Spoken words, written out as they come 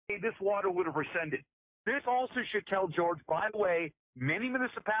this water would have rescinded. This also should tell George, by the way, many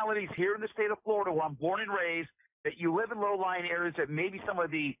municipalities here in the state of Florida, where I'm born and raised, that you live in low-lying areas, that maybe some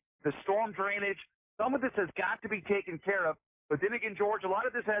of the storm drainage, some of this has got to be taken care of. But then again, George, a lot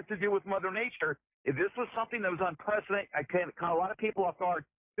of this has to do with Mother Nature. If this was something that was unprecedented, I caught a lot of people off guard.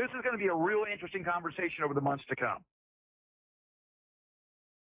 This is going to be a really interesting conversation over the months to come.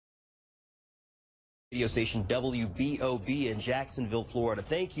 Radio station WBOB in Jacksonville, Florida.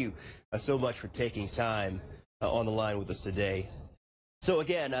 Thank you so much for taking time on the line with us today. So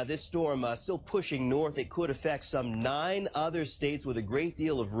again, this storm still pushing north. It could affect some 9 other states with a great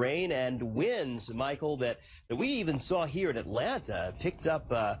deal of rain and winds, Michael, that we even saw here in Atlanta. Picked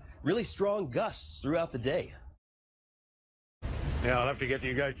up really strong gusts throughout the day. Yeah, I'll have to get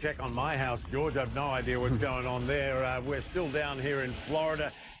you to go check on my house, George. I've no idea what's going on there. We're still down here in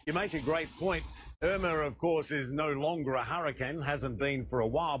Florida. You make a great point. Irma, of course, is no longer a hurricane, hasn't been for a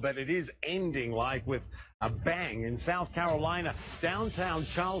while, but it is ending like with a bang. In South Carolina, downtown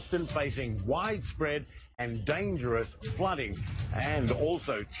Charleston facing widespread and dangerous flooding, and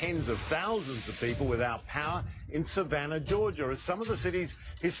also tens of thousands of people without power in Savannah, Georgia, as some of the city's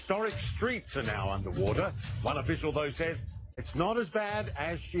historic streets are now underwater. One official, though, says it's not as bad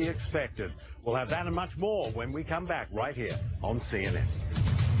as she expected. We'll have that and much more when we come back right here on CNN.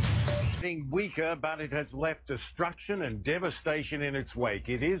 Getting weaker, but it has left destruction and devastation in its wake.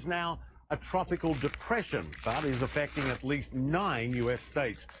 It is now a tropical depression, but is affecting at least 9 U.S.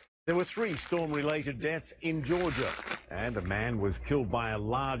 states. There were 3 storm-related deaths in Georgia, and a man was killed by a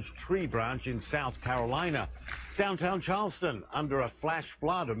large tree branch in South Carolina. Downtown Charleston, under a flash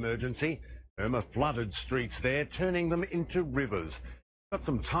flood emergency, Irma flooded streets there, turning them into rivers. Got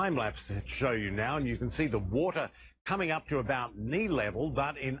some time-lapse to show you now, and you can see the water coming up to about knee level,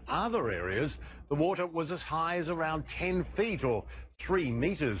 but in other areas, the water was as high as around 10 feet or 3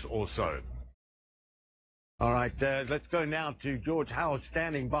 meters or so. All right, let's go now to George Howard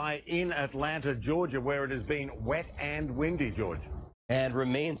standing by in Atlanta, Georgia, where it has been wet and windy, George. And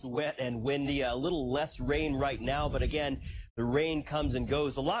remains wet and windy. A little less rain right now, but again, the rain comes and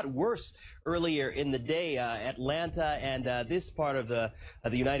goes. A lot worse earlier in the day. Atlanta and this part of the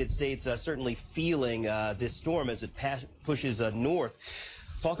United States certainly feeling this storm as it pushes north.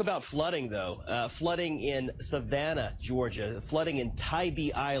 Talk about flooding, though. Flooding in Savannah, Georgia. Flooding in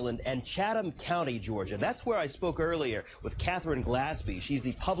Tybee Island and Chatham County, Georgia. That's where I spoke earlier with Catherine Glasby. She's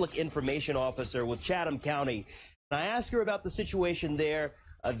the public information officer with Chatham County. I asked her about the situation there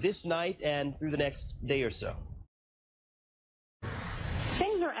this night and through the next day or so.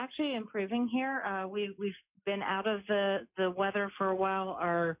 Things are actually improving here. We've been out of the weather for a while.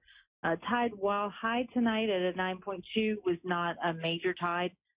 Our tide, while high tonight at a 9.2, was not a major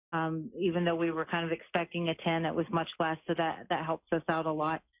tide. Even though we were kind of expecting a 10, it was much less, so that helps us out a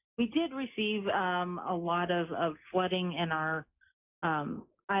lot. We did receive a lot of flooding in our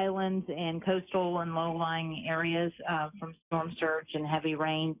islands and coastal and low-lying areas from storm surge and heavy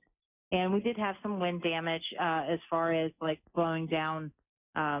rains. And we did have some wind damage as far as like blowing down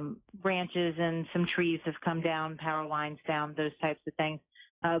branches, and some trees have come down, power lines down, those types of things.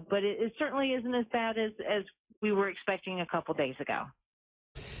 But it certainly isn't as bad as we were expecting a couple days ago.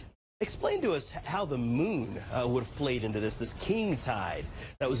 Explain to us how the moon would have played into this king tide.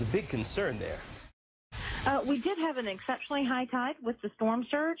 That was a big concern there. We did have an exceptionally high tide with the storm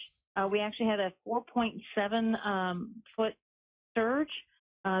surge. We actually had a 4.7 foot surge.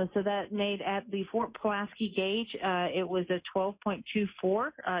 So that made at the Fort Pulaski gauge, it was a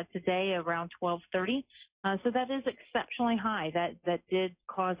 12.24 today around 12:30. So that is exceptionally high. That did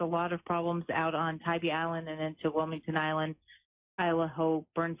cause a lot of problems out on Tybee Island and into Wilmington Island, Isla Hope,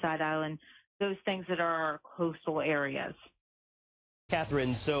 Burnside Island, those things that are our coastal areas.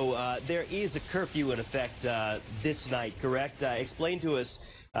 Catherine, so there is a curfew in effect this night, correct? Explain to us,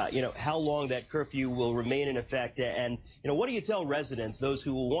 how long that curfew will remain in effect, and what do you tell residents, those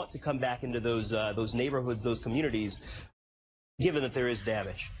who will want to come back into those neighborhoods, those communities, given that there is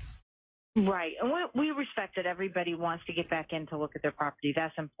damage? Right, and we respect that everybody wants to get back in to look at their property.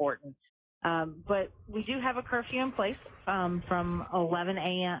 That's important. But we do have a curfew in place from 11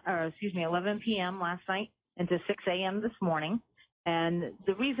 p.m. last night into 6 a.m. this morning. And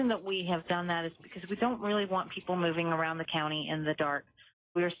the reason that we have done that is because we don't really want people moving around the county in the dark.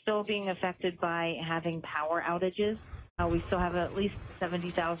 We are still being affected by having power outages. We still have at least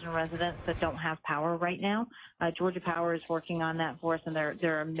 70,000 residents that don't have power right now. Georgia Power is working on that for us, and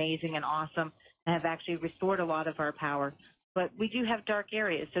they're amazing and awesome and have actually restored a lot of our power. But we do have dark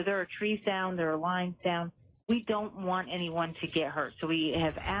areas, so there are trees down, there are lines down. We don't want anyone to get hurt, so we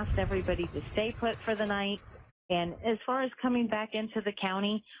have asked everybody to stay put for the night And as far as coming back into the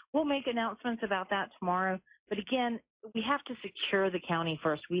county, we'll make announcements about that tomorrow. But again, we have to secure the county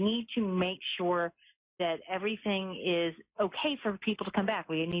first. We need to make sure that everything is okay for people to come back.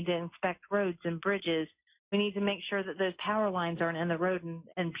 We need to inspect roads and bridges. We need to make sure that those power lines aren't in the road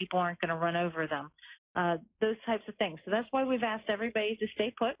and people aren't going to run over them. Those types of things. So that's why we've asked everybody to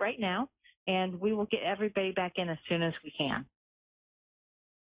stay put right now, and we will get everybody back in as soon as we can.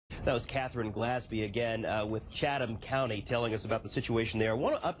 That was Catherine Glasby again with Chatham County telling us about the situation there. I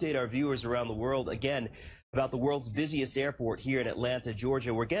want to update our viewers around the world again about the world's busiest airport here in Atlanta,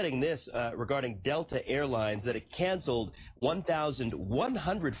 Georgia. We're getting this regarding Delta Airlines, that it canceled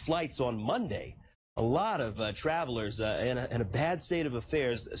 1,100 flights on Monday. A lot of travelers in a bad state of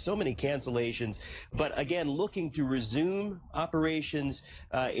affairs, so many cancellations. But again, looking to resume operations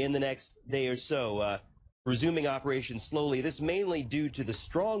in the next day or so. Resuming operations slowly. This mainly due to the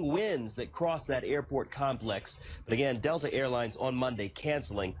strong winds that cross that airport complex. But again, Delta Airlines on Monday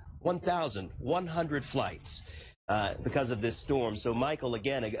canceling 1,100 flights because of this storm. So, Michael,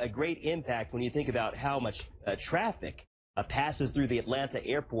 again, a great impact when you think about how much traffic passes through the Atlanta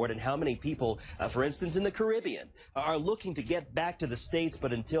airport and how many people, for instance, in the Caribbean, are looking to get back to the States.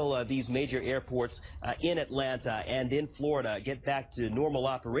 But until these major airports in Atlanta and in Florida get back to normal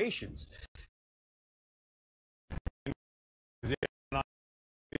operations,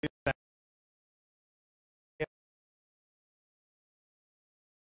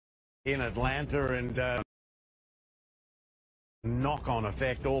 in Atlanta, and knock-on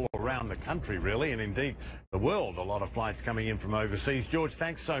effect all around the country, really, and indeed the world. A lot of flights coming in from overseas. George,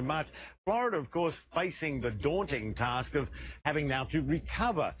 thanks so much. Florida, of course, facing the daunting task of having now to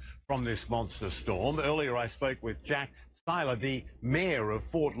recover from this monster storm. Earlier I spoke with Jack Seiler, the mayor of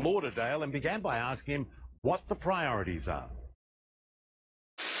Fort Lauderdale, and began by asking him what the priorities are.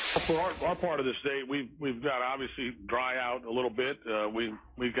 For our part of the state, we've got obviously dry out a little bit.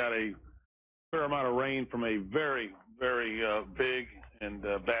 We've got a fair amount of rain from a very big and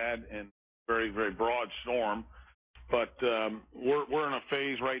bad and very broad storm. But we're in a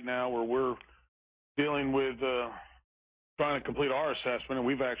phase right now where we're dealing with trying to complete our assessment, and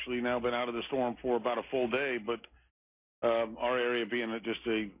we've actually now been out of the storm for about a full day. But our area being just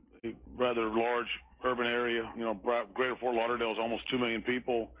a rather large urban area, you know, Greater Fort Lauderdale is almost 2 million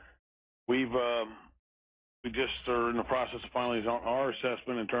people. We just are in the process of finalizing our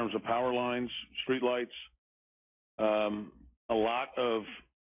assessment in terms of power lines, street lights, a lot of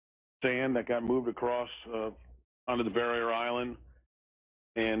sand that got moved across onto the barrier island,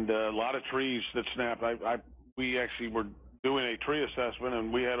 and a lot of trees that snapped. We actually were doing a tree assessment,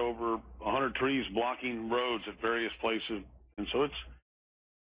 and we had over 100 trees blocking roads at various places, and so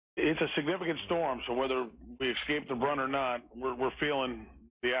it's a significant storm. So whether we escape the brunt or not, we're feeling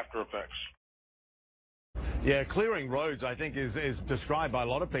the after effects. Yeah, clearing roads, I think, is described by a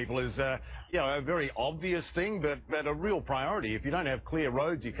lot of people as you know, a very obvious thing, but a real priority. If you don't have clear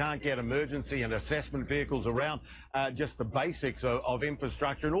roads, you can't get emergency and assessment vehicles around. Just the basics of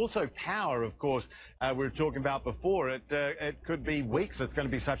infrastructure, and also power. Of course, we were talking about before. It could be weeks. It's going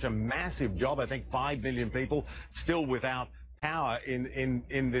to be such a massive job. I think 5 million people still without power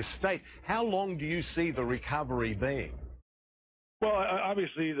in this state. How long do you see the recovery being? Well,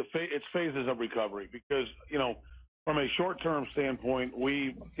 obviously, it's phases of recovery because, you know, from a short-term standpoint,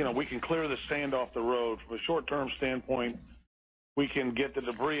 we can clear the sand off the road. From a short-term standpoint, we can get the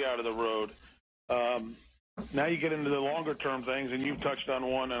debris out of the road. Now you get into the longer-term things, and you've touched on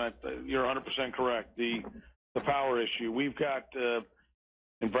one, and you're 100% correct. The power issue. We've got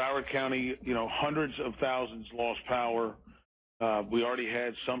in Broward County, you know, hundreds of thousands lost power. We already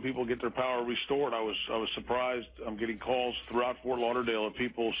had some people get their power restored. I was surprised. I'm getting calls throughout Fort Lauderdale of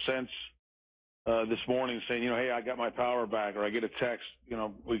people since this morning saying, you know, hey, I got my power back, or I get a text, you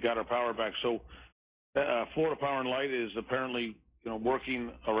know, we got our power back. So Florida Power and Light is apparently, you know,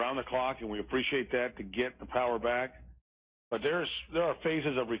 working around the clock, and we appreciate that, to get the power back. But there are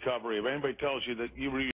phases of recovery. If anybody tells you that you